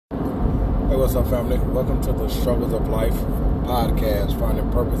Hey, what's up, family? Welcome to the Struggles of Life podcast, finding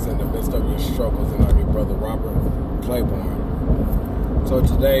purpose in the midst of your struggles. And I'm your brother, Robert Claiborne. So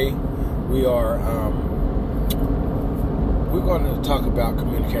today we are we're going to talk about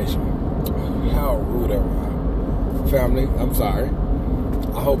communication. How rude am I? Family, I'm sorry.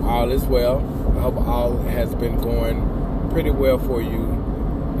 I hope all is well. I hope all has been going pretty well for you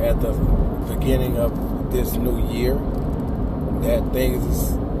at the beginning of this new year. That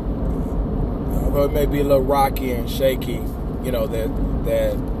things, although it may be a little rocky and shaky,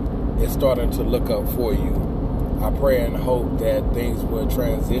 that it's starting to look up for you. I pray and hope that things will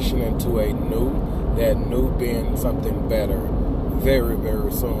transition into a that new being something better very,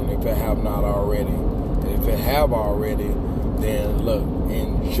 very soon, if it have not already. If it have already, then look,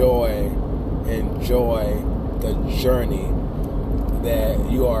 enjoy the journey that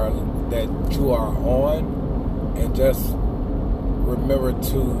you are on, and just remember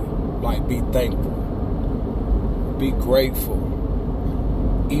to be thankful, be grateful,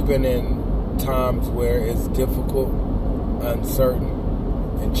 even in times where it's difficult, uncertain,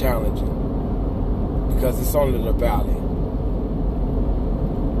 and challenging, because it's only the valley.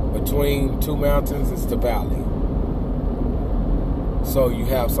 Between two mountains, it's the valley. So you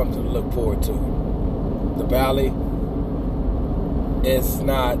have something to look forward to. The valley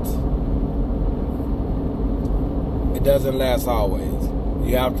it doesn't last always.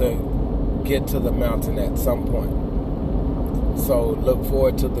 You have to get to the mountain at some point. So look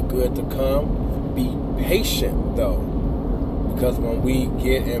forward to the good to come. Be patient, though, because when we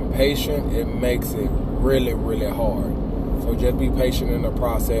get impatient, it makes it really, really hard. So just be patient in the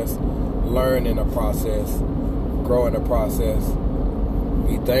process, learn in the process, grow in the process,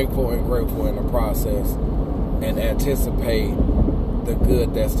 be thankful and grateful in the process, and anticipate the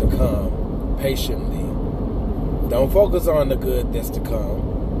good that's to come patiently. Don't focus on the good that's to come.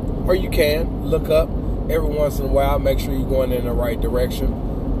 Or you can look up every once in a while, make sure you're going in the right direction.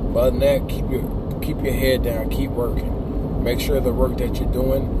 But other than that, keep your head down, keep working. Make sure the work that you're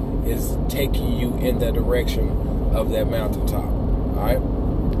doing is taking you in the direction of that mountaintop. Alright?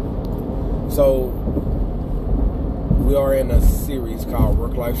 So we are in a series called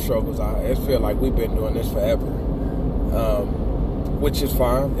Work-Life Struggles. I feel like we've been doing this forever. Which is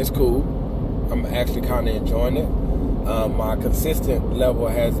fine. It's cool. I'm actually kind of enjoying it. My consistent level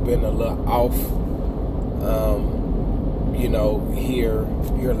has been a little off,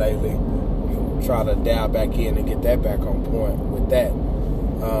 here lately. Try to dial back in and get that back on point with that.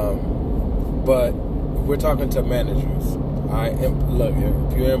 But we're talking to managers. Look,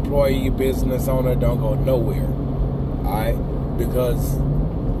 if you're an employee, business owner, don't go nowhere. All right? Because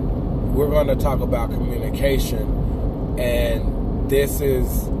we're going to talk about communication, and this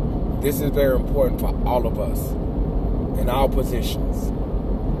is very important for all of us in all positions,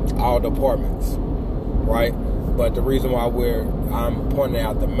 all departments, right? But the reason why I'm pointing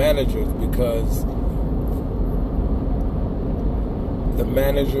out the managers, because the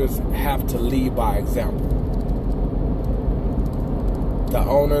managers have to lead by example. The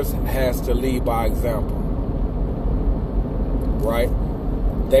owners has to lead by example, right?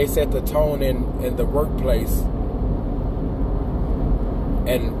 They set the tone in the workplace,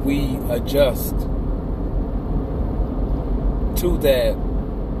 and we adjust to that,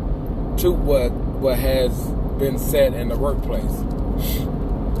 to what has been set in the workplace.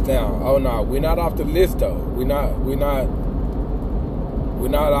 Now, we're not off the list though. We're not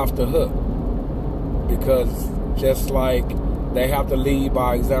off the hook, because just like they have to lead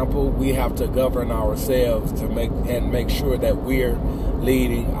by example, we have to govern ourselves to make sure that we're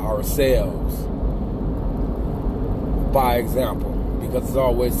leading ourselves by example, because there's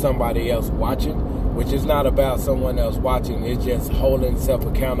always somebody else watching, which is not about someone else watching. It's just holding self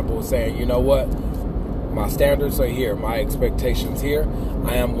accountable, saying, you know what, my standards are here, my expectations here.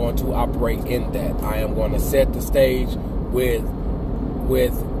 I am going to operate in that. I am going to set the stage with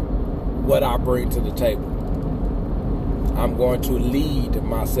what I bring to the table. I'm going to lead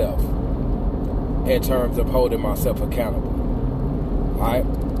myself in terms of holding myself accountable. Alright?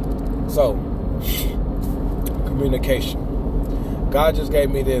 So, communication. God just gave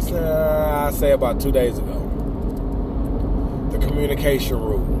me this, I say about 2 days ago. The communication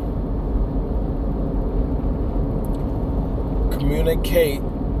rule. Communicate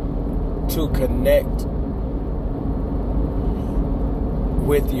to connect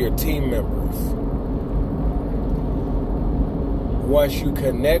with your team members. Once you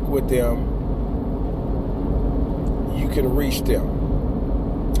connect with them, you can reach them.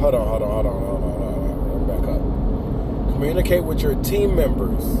 Hold on. Back up. Communicate with your team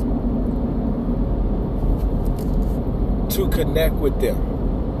members to connect with them.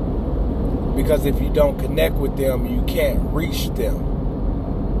 Because if you don't connect with them, you can't reach them.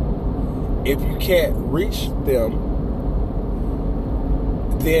 If you can't reach them,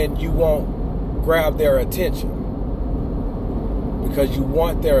 then you won't grab their attention. Because you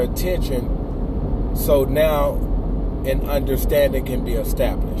want their attention, so now an understanding can be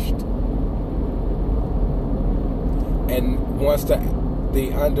established. And once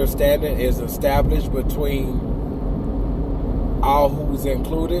the understanding is established between all who's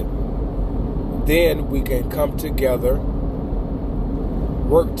included, then we can come together,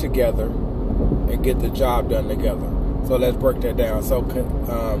 work together, and get the job done together. So let's break that down. So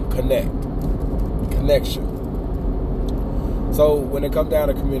connection. So when it comes down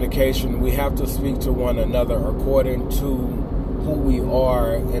to communication, we have to speak to one another according to who we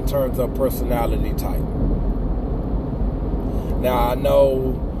are in terms of personality type. Now, I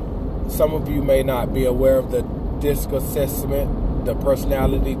know some of you may not be aware of the DISC assessment, the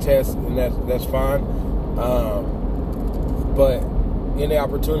personality test, and that's fine. But any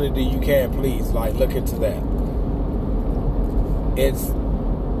opportunity you can, please, look into that.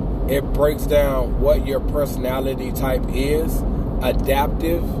 It breaks down what your personality type is,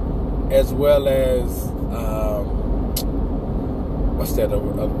 adaptive, as well as what's that other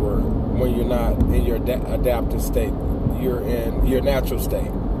word? When you're not in your adaptive state, you're in your natural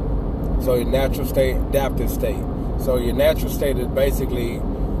state. So your natural state, adaptive state. So your natural state is basically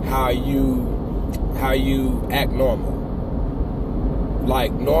how you act normal.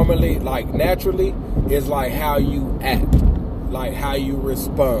 Naturally is how you act, how you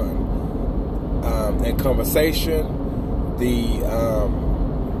respond in conversation, the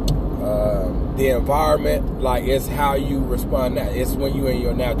environment, it's how you respond. It's when you're in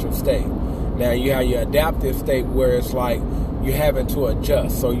your natural state. Now you have your adaptive state where it's you're having to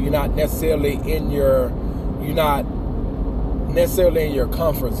adjust. So you're not necessarily in your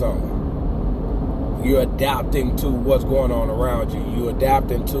comfort zone. You're adapting to what's going on around you. You're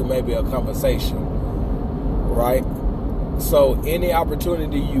adapting to maybe a conversation, right? So any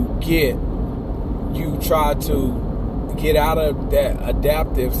opportunity you get, you try to get out of that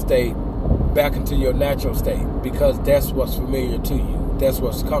adaptive state back into your natural state, because that's what's familiar to you. That's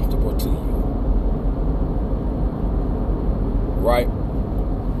what's comfortable to you. Right?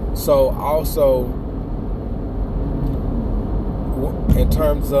 So also, in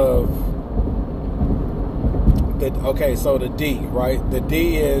terms of so the D, right? The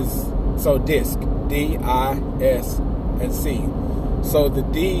D is, so DISC, D-I-S and C. So the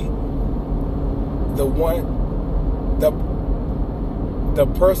D, the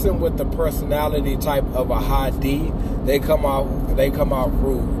person with the personality type of a high D, they come out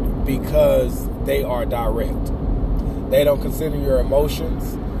rude because they are direct. They don't consider your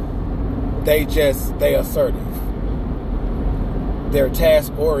emotions. They assertive. They're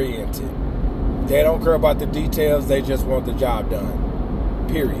task oriented. They don't care about the details. They just want the job done.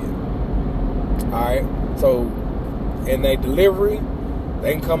 Period. All right. So in their delivery,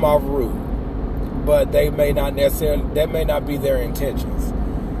 they can come off rude, but that may not be their intentions.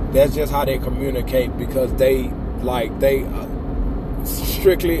 That's just how they communicate, because they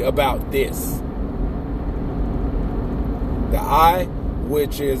strictly about this. The I,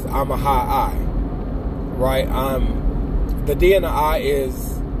 which is I'm a high I, right? The D and the I is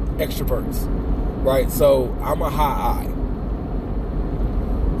extroverts, right? So I'm a high I,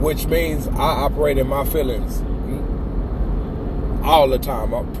 which means I operate in my feelings all the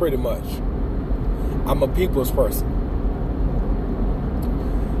time, pretty much. I'm a people's person.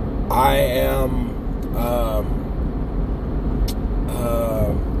 I am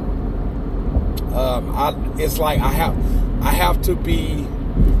it's like I have to be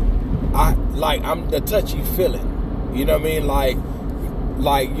I'm the touchy feeling. You know what I mean?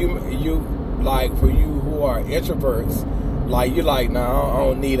 For you who are introverts, you're nah, I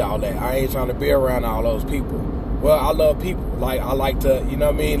don't need all that. I ain't trying to be around all those people. Well, I love people. I like to, you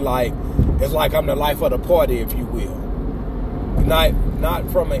know what I mean? It's like I'm the life of the party, if you will. Not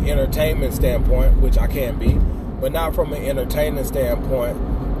from an entertainment standpoint, which I can be, but not from an entertainment standpoint.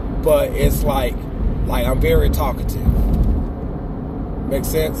 But it's I'm very talkative. Make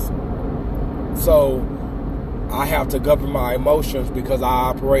sense? So I have to govern my emotions because I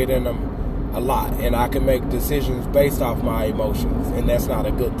operate in them a lot, and I can make decisions based off my emotions, and that's not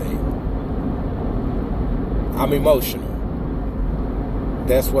a good thing. I'm emotional.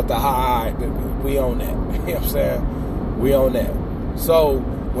 That's what the high, we own that. You know what I'm saying? We own that. So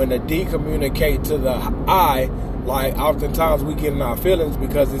when the D communicate to the I, oftentimes we get in our feelings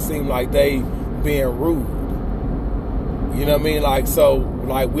because it seems like they being rude. You know what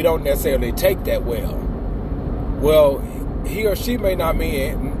I mean? We don't necessarily take that well. Well, he or she may not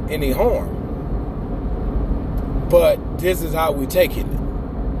mean any harm. But this is how we taking it.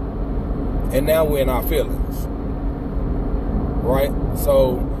 And now we're in our feelings. Right?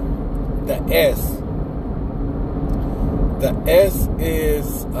 So the S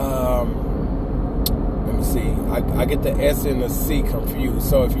is let me see. I get the S and the C confused.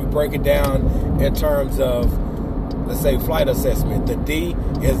 So if you break it down in terms of, let's say, flight assessment, the D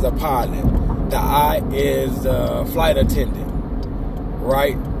is the pilot. The I is the flight attendant.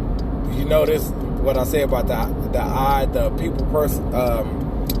 Right? You notice what I say about the I, the people person,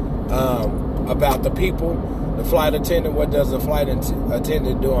 about the people. The flight attendant, what does the flight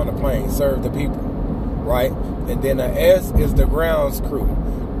attendant do on the plane? Serve the people, right? And then the S is the grounds crew.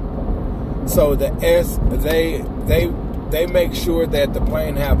 So the S, they make sure that the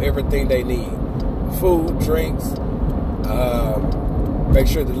plane have everything they need. Food, drinks, make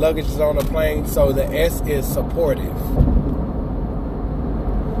sure the luggage is on the plane. So the S is supportive.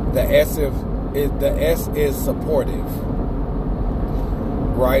 The S is supportive.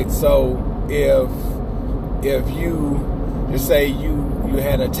 Right? So if you just say you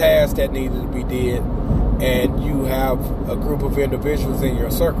had a task that needed to be did, and you have a group of individuals in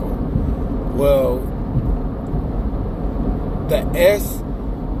your circle, well, the S,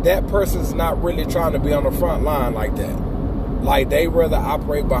 that person's not really trying to be on the front line like that. Like, they rather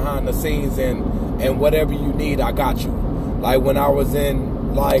operate behind the scenes and whatever you need, I got you. Like when I was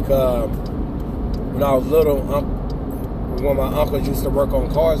in, like, when I was little, when my uncles used to work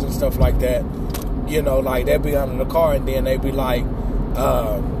on cars and stuff like that, you know, like they'd be under the car and then they'd be like,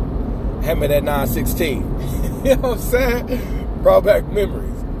 hand me that 916. You know what I'm saying? Brought back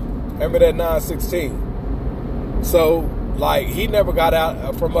memories. Hand me that 916. So, like, he never got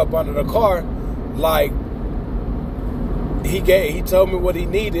out from up under the car. Like, he told me what he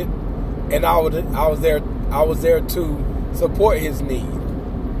needed, and I was there to support his need.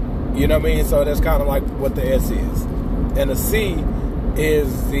 You know what I mean? So that's kind of like what the S is. And the C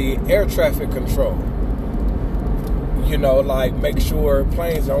is the air traffic control. You know, like, make sure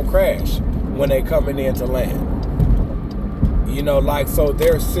planes don't crash when they coming in to land. You know, like, so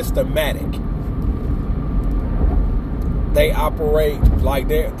they're systematic. They operate like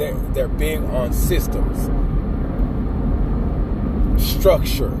they're big on systems.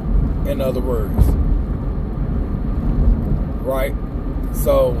 Structure, in other words. Right?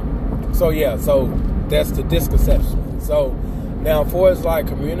 So that's the disconception. So now for us like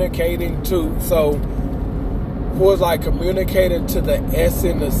communicating to the S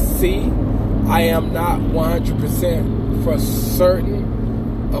and the C, I am not 100% for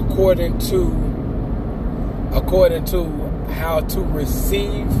certain according to how to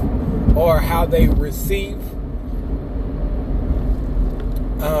receive or how they receive.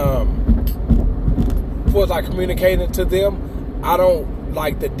 For like communicating to them, I don't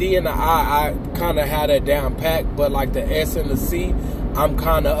like the D and the I kind of had that down pat, but like the S and the C, I'm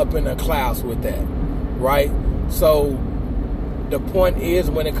kind of up in the clouds with that, right? So the point is,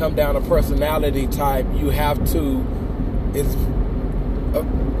 when it comes down to personality type, you have to, it's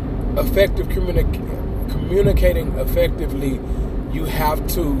effective communicating effectively. You have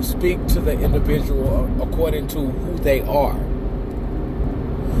to speak to the individual according to who they are.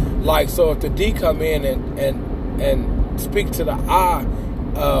 Like, so if the D come in and speak to the I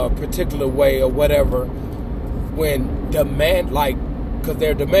particular way or whatever, when demand, like, because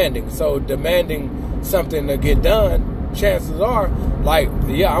they're demanding, so demanding something to get done, chances are, like,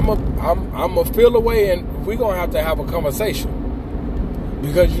 yeah, I'm a feel away, and we're gonna have to have a conversation,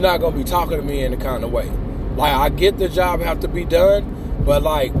 because you're not gonna be talking to me in a kind of way. Like, I get the job have to be done, but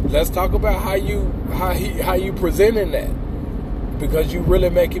like, let's talk about how you presenting that, because you really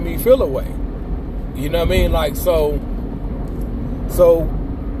making me feel away. You know what I mean? Like, so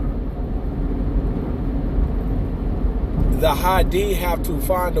the high D have to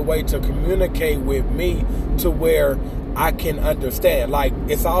find a way to communicate with me to where I can understand. Like,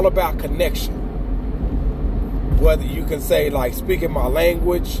 it's all about connection. Whether you can say, like, speaking my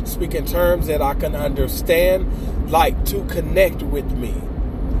language, speaking terms that I can understand, like, to connect with me.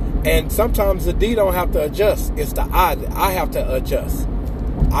 And sometimes the D don't have to adjust. It's the I that I have to adjust.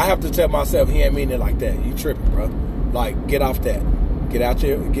 I have to tell myself, he ain't mean it like that. You tripping, bro. Like, get off that. Get out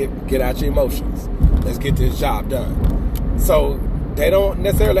your emotions. Let's get this job done. So they don't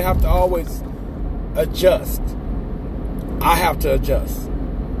necessarily have to always adjust. I have to adjust.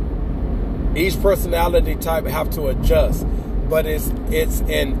 Each personality type have to adjust, but it's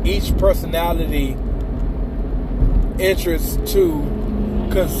in each personality interest to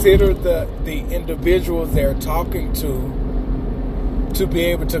consider the individuals they're talking to be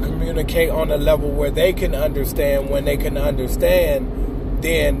able to communicate on a level where they can understand. When they can understand,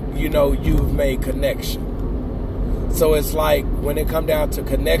 then, you know, you've made connection. So it's like when it come down to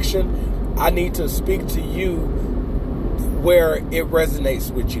connection, I need to speak to you where it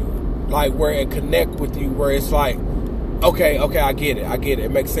resonates with you, like where it connect with you, where it's like, okay, I get it,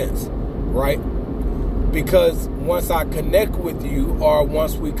 it makes sense, right? Because once I connect with you, or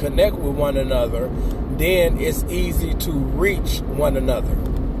once we connect with one another, then it's easy to reach one another.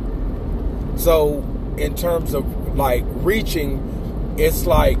 So in terms of like reaching, it's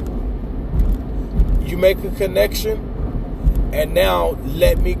like you make a connection, and now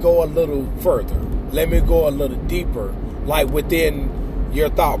let me go a little further. Let me go a little deeper, like within your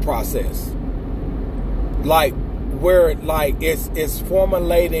thought process. Like where like it's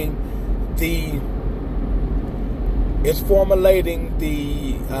formulating the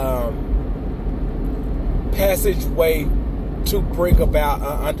passageway to bring about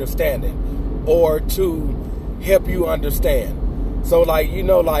an understanding, or to help you understand. So like, you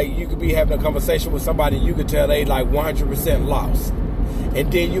know, like you could be having a conversation with somebody, you could tell they like 100% lost.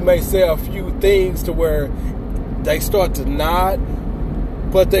 And then you may say a few things to where they start to nod,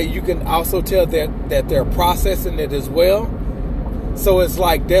 but you can also tell that they're processing it as well. So it's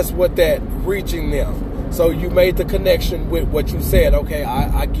like, that's what that reaching them. So you made the connection with what you said. Okay,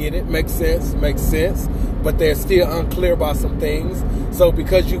 I get it. Makes sense. But they're still unclear about some things. So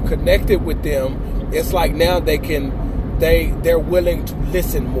because you connected with them, it's like now they're willing to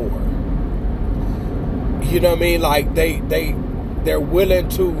listen more. You know what I mean? Like they're willing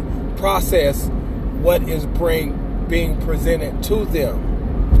to process what is being presented to them.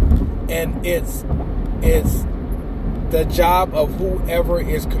 And it's the job of whoever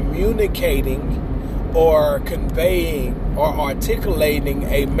is communicating or conveying or articulating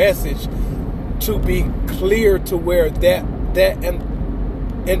a message to be clear to where that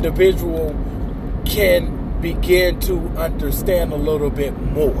individual can begin to understand a little bit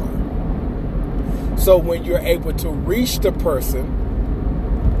more. So when you're able to reach the person,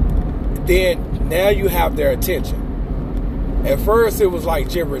 then now you have their attention. At first it was like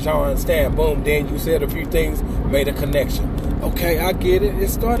gibberish, I don't understand. Boom, then you said a few things, made a connection. Okay, I get it.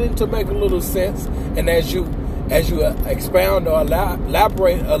 It's starting to make a little sense. And as you expound or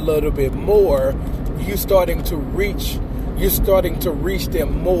elaborate a little bit more, you're starting to reach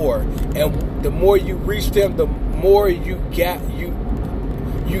them more. And the more you reach them, the more you get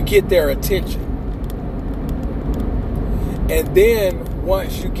their attention. And then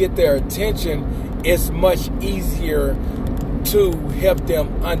once you get their attention, it's much easier to help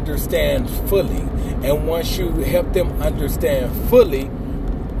them understand fully. And once you help them understand fully,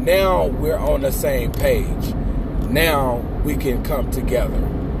 now we're on the same page. Now we can come together.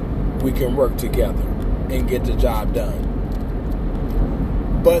 We can work together and get the job done.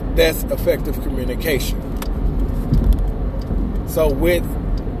 But that's effective communication. So with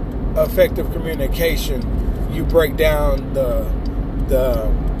effective communication, you break down the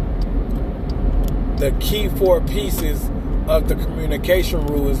key 4 pieces of the communication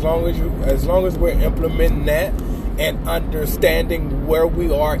rule. As long as we're implementing that and understanding where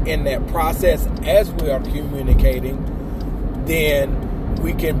we are in that process as we are communicating, then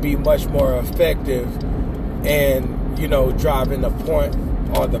we can be much more effective and, you know, driving the point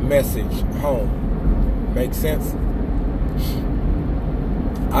or the message home. Make sense?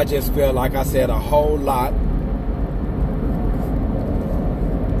 I just feel like I said a whole lot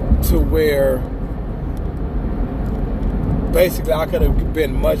to where basically I could have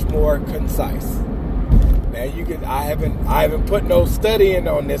been much more concise. Now I haven't put no studying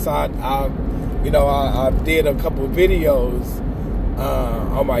on this. I did a couple of videos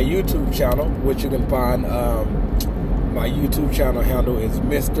on my YouTube channel, which you can find. My YouTube channel handle is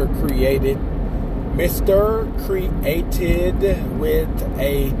Mr. Created with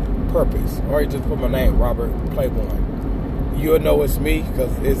a Purpose, or you just put my name, Robert Claiborne. You'll know it's me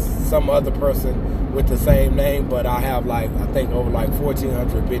because it's some other person with the same name, but I have I think over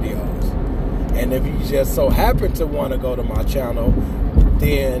 1,400 videos. And if you just so happen to want to go to my channel,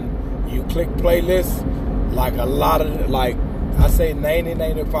 then you click playlist. Like a lot of, I say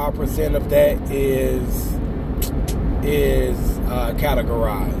 90-95% of that is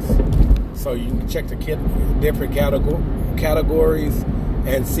categorized. So you can check the different categories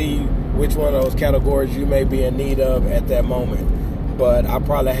and see which one of those categories you may be in need of at that moment. But I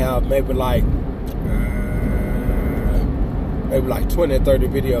probably have maybe 20 or 30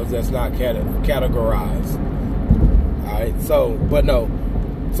 videos that's not categorized. All right,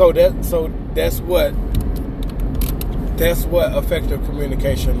 that's what effective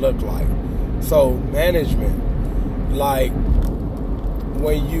communication look like. So management,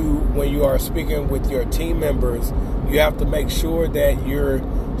 when you are speaking with your team members, you have to make sure that you're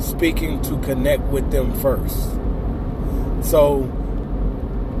speaking to connect with them first. So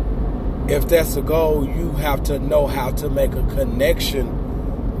if that's the goal, you have to know how to make a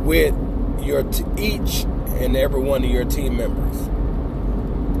connection with each and every one of your team members.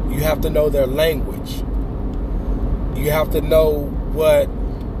 You have to know their language. You have to know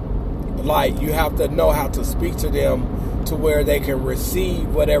you have to know how to speak to them to where they can receive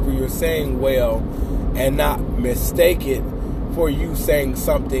whatever you're saying well and not mistake it for you saying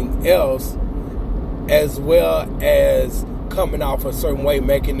something else, as well as coming off a certain way,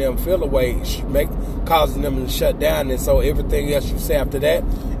 making them feel a way, causing them to shut down, and so everything else you say after that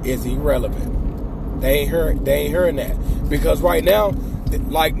is irrelevant. They ain't hearing that, because right now,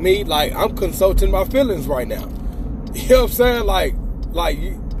 like me, like I'm consulting my feelings right now. You know what I'm saying? Like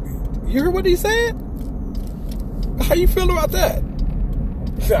you heard what he said? How you feel about that?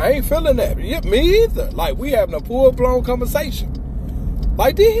 I ain't feeling that. Yeah, me either. Like, we having a full-blown conversation.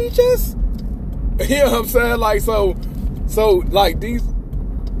 Like, did he just? You know what I'm saying? Like, so like these,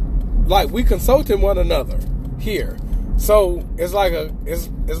 like we consulting one another here. So it's like it's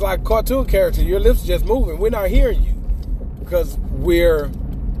like a cartoon character. Your lips just moving. We're not hearing you because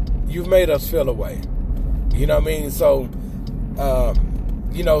you've made us feel away. You know what I mean? So,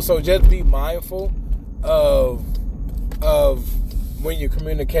 so just be mindful of when you're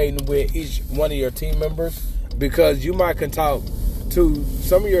communicating with each one of your team members, because you might can talk to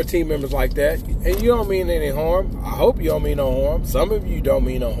some of your team members like that, and you don't mean any harm. I hope you don't mean no harm. Some of you don't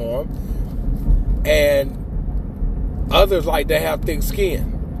mean no harm. And others, like, they have thick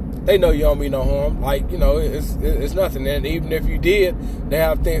skin. They know you don't mean no harm. Like, it's nothing. And even if you did, they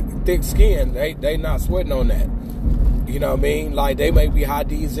have thick skin. They not sweating on that. You know what I mean? Like, they may be high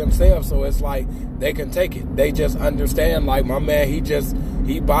D's themselves, so it's like they can take it. They just understand, like, my man,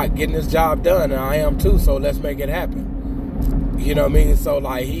 he about getting his job done, and I am too, so let's make it happen. You know what I mean? So,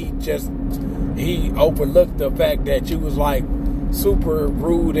 like, he overlooked the fact that you was, like, super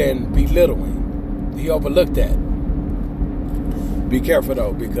rude and belittling. He overlooked that. Be careful,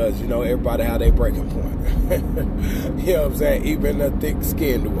 though, because, everybody have their breaking point. You know what I'm saying? Even the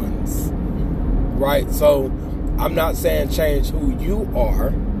thick-skinned ones. Right? So, I'm not saying change who you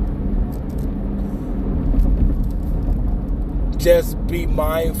are. Just be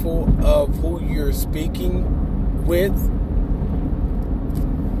mindful of who you're speaking with,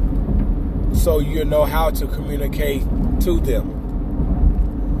 so you know how to communicate to them.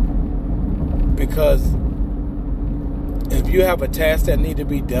 Because if you have a task that needs to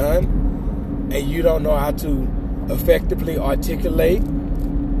be done and you don't know how to effectively articulate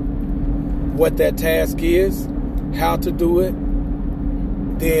what that task is, how to do it,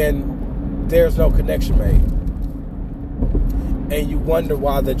 then there's no connection made. And you wonder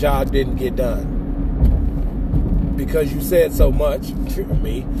why the job didn't get done. Because you said so much,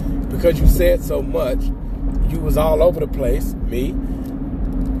 me. Because you said so much, you was all over the place, me.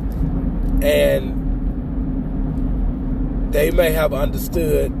 And they may have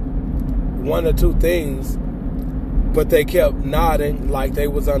understood one or two things, but they kept nodding like they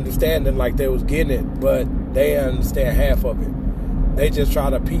was understanding, like they was getting it, but they didn't understand half of it. They just try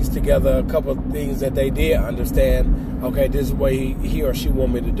to piece together a couple of things that they did understand. Okay, this is what he or she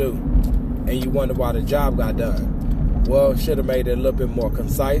want me to do. And you wonder why the job got done. Well, should have made it a little bit more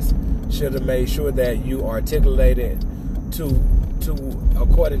concise. Should have made sure that you articulated to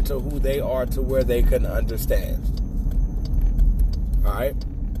according to who they are, to where they can understand. All right?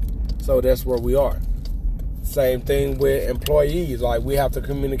 So that's where we are. Same thing with employees. Like, we have to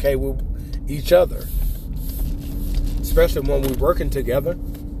communicate with each other, especially when we're working together.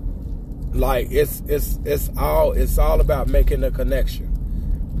 Like, it's all about making a connection.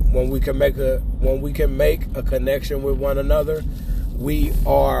 When we can make a connection with one another, we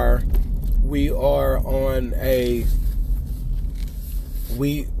are on a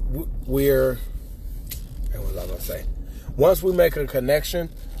we're what was I gonna say? Once we make a connection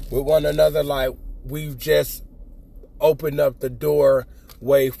with one another, like, we've just opened up the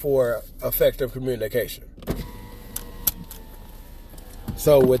doorway for effective communication.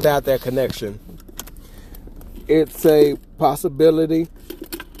 So without that connection, it's a possibility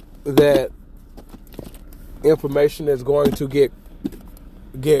that information is going to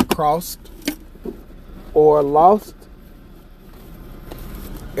get crossed or lost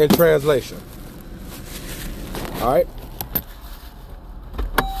in translation. All right?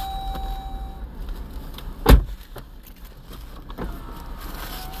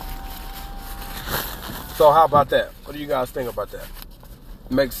 So how about that? What do you guys think about that?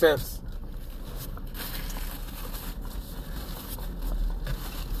 Makes sense?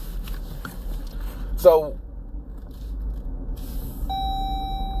 So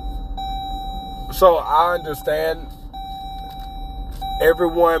I understand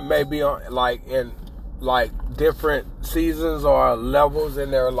everyone may be on in different seasons or levels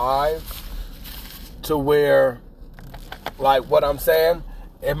in their lives, to where, like, what I'm saying,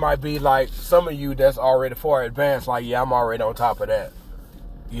 it might be like some of you that's already far advanced, like, yeah, I'm already on top of that.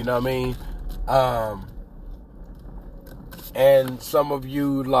 You know what I mean? And some of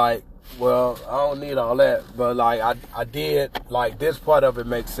you, like, well, I don't need all that, but like I did, like, this part of it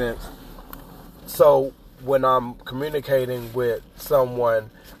makes sense. So when I'm communicating with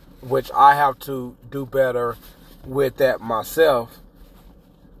someone, which I have to do better with that myself,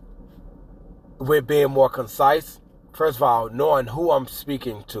 with being more concise. First of all, knowing who I'm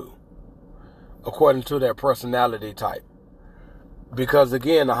speaking to according to their personality type. Because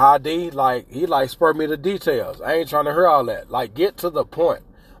again, the Hadi, like, he like spur me the details. I ain't trying to hear all that. Like, get to the point.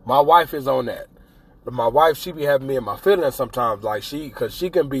 My wife is on that. But my wife, she be having me in my feelings sometimes. Like, because she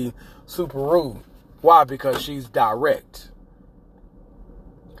can be super rude. Why? Because she's direct.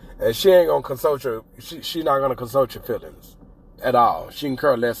 And she ain't gonna consult your, she not gonna consult your feelings at all. She can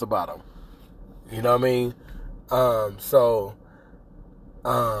care less about them. You know what I mean? So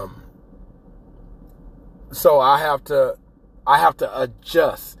I have to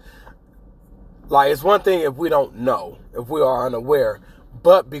adjust. Like, it's one thing if we don't know, if we are unaware,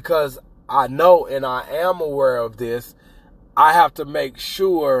 but because I know and I am aware of this, I have to make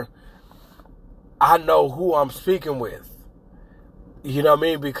sure I know who I'm speaking with. You know what I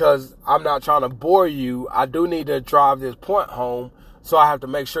mean? Because I'm not trying to bore you. I do need to drive this point home, so I have to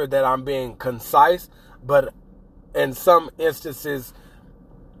make sure that I'm being concise, but in some instances,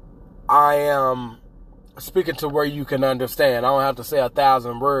 I am speaking to where you can understand. I don't have to say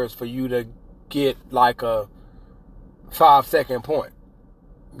 1,000 words for you to get like a 5-second point.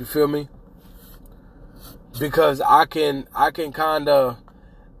 You feel me? Because I can kind of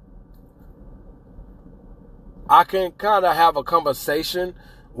have a conversation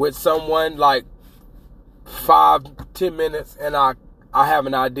with someone like 5-10 minutes, and I have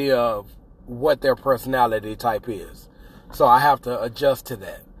an idea of what their personality type is. So I have to adjust to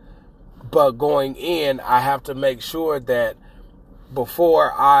that. But going in, I have to make sure that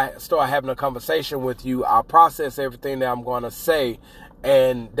before I start having a conversation with you, I process everything that I'm going to say.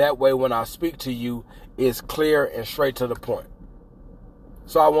 And that way, when I speak to you, it's clear and straight to the point.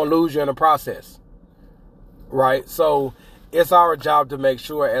 So I won't lose you in the process. Right? So it's our job to make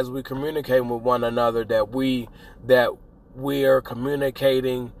sure as we communicate with one another that we are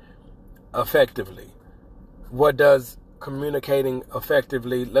communicating effectively. What does communicating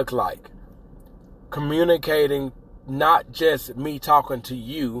effectively look like? Communicating, not just me talking to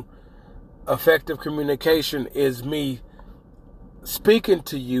you. Effective communication is me speaking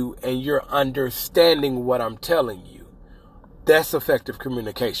to you and you're understanding what I'm telling you. That's effective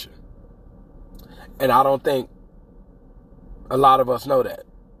communication. And I don't think a lot of us know that.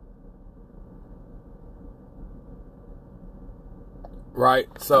 Right?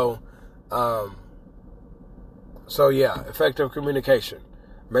 So yeah, effective communication.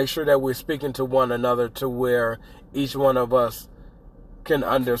 Make sure that we're speaking to one another to where each one of us can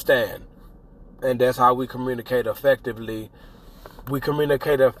understand. And that's how we communicate effectively. We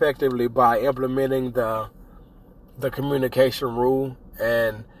communicate effectively by implementing the communication rule.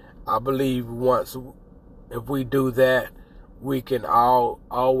 And I believe if we do that, we can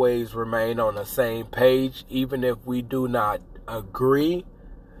always remain on the same page. Even if we do not agree,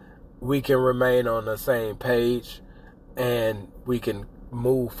 we can remain on the same page and we can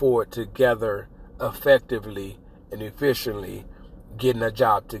move forward together effectively and efficiently, getting a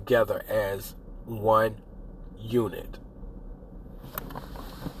job together as one unit.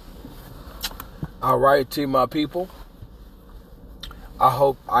 All right, to my people, I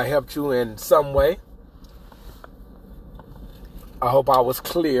hope I helped you in some way. I hope I was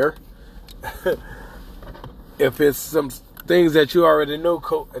clear. If it's some things that you already knew,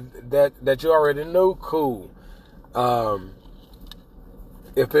 cool. That you already knew, cool.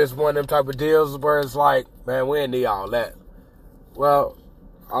 If it's one of them type of deals where it's like, man, we didn't need all that. Well,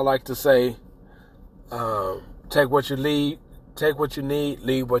 I like to say, take what you need,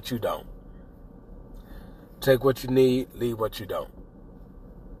 leave what you don't. Take what you need, leave what you don't.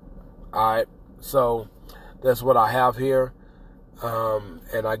 Alright, so that's what I have here.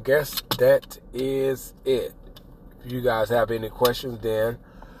 And I guess that is it. If you guys have any questions, then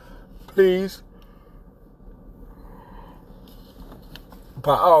please,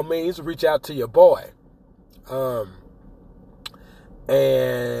 by all means, reach out to your boy.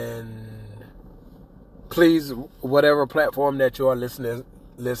 And please, whatever platform that you are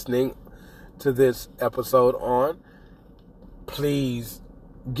listening to this episode on, please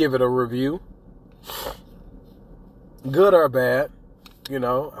give it a review. Good or bad, You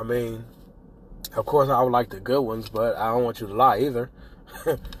know, I mean, of course I would like the good ones, but I don't want you to lie either.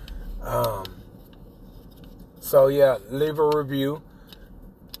 So yeah, leave a review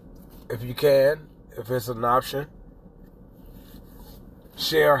if you can, if it's an option.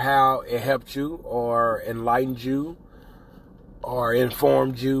 Share how it helped you or enlightened you or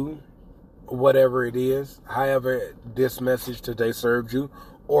informed you, whatever it is. However this message today served you,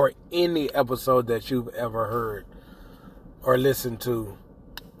 or any episode that you've ever heard or listened to.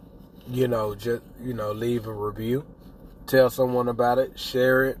 You know, just, you know, leave a review. Tell someone about it.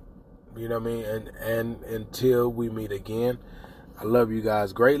 Share it. You know what I mean? And until we meet again, I love you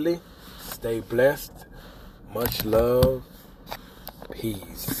guys greatly. Stay blessed. Much love.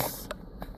 Peace.